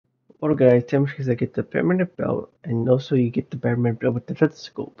Well guys, because I get the permanent belt and also you get the permanent belt with the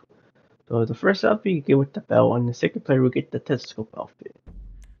stethoscope. So the first outfit you get with the belt and the second player will get the stethoscope outfit.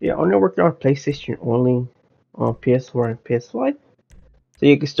 Yeah, I'm only working on PlayStation only on PS4 and PS5. So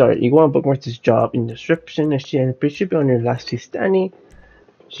you can start. You want to bookmark this job in the description. It should be on your last two standing.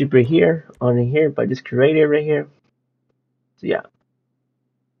 Should be here, on here by this creator right here. So yeah,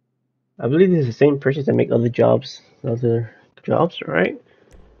 I believe this is the same person that make other jobs, right?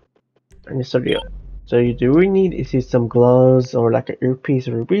 And so yeah, so you do really need is some gloves or like an earpiece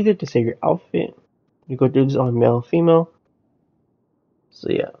or a breather to save your outfit. You go do this on male, female. So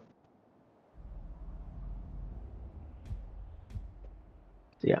yeah,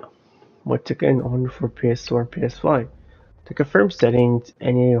 so yeah. What to get on for PS4 and PS5? To confirm settings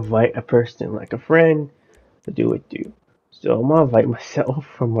and you invite a person like a friend to do it too. So I'm gonna invite myself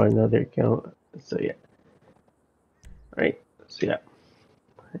from another account. So yeah, right. So yeah,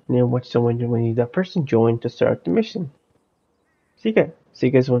 and then watch someone when that person join to start the mission. See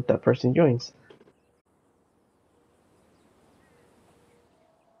you guys when that person joins.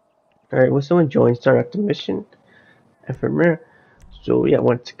 All right, when someone joins, start the mission. And from there, so yeah,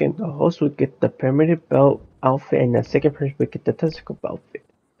 once again, the host would get the Paramedic belt outfit, and the second person would get the Stethoscope outfit.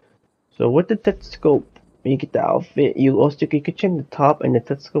 So with the Stethoscope, when you get the outfit, you could change the top, and the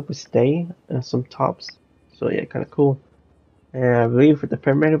Stethoscope would stay on some tops. So yeah, kind of cool. And I believe for the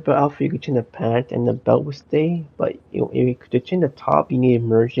Paramedic belt outfit, you could change the pant, and the belt would stay. But if you could change the top, you need to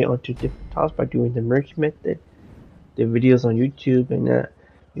merge it onto different tops by doing the merge method. The videos on YouTube, and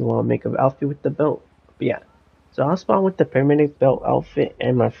you want to make an outfit with the belt. But yeah. So I'll spawn with the Paramedic belt outfit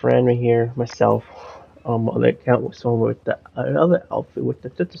and my friend right here, myself, on my other account with someone with the other outfit with the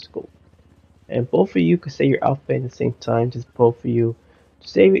stethoscope. And both of you can say your outfit at the same time, just both of you. To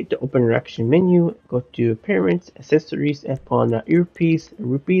save it, to open the action menu, go to Appearance, Accessories, and put on an earpiece, a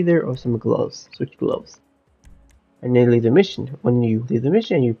root breather, or some gloves. Switch gloves. And then leave the mission. When you leave the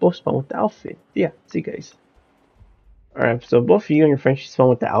mission, you both spawn with the outfit. Yeah, see you guys. Alright, so both of you and your friends should spawn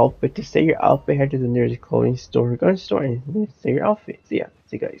with the outfit. To say your outfit, head to the nearest clothing store or gun store and say your outfit. So yeah,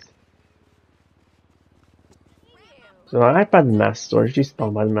 see you guys. So I by the mask store, you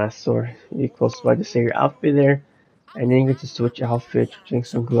spawn by the mask store. You close by to say your outfit there. And then you get to switch outfit, drink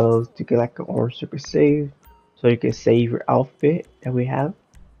some gloves to get like an orange super save. So you can save your outfit that we have.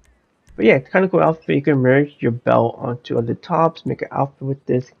 But yeah, kind of cool outfit. You can merge your belt onto other tops, make an outfit with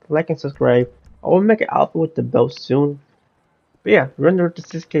this. Like and subscribe. I will make an outfit with the belt soon. But yeah, run the road to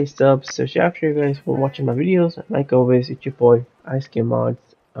 6K subs. So shout out to you guys for watching my videos. Like always, it's your boy, Ice Mods.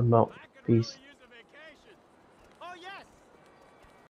 I'm out. Peace.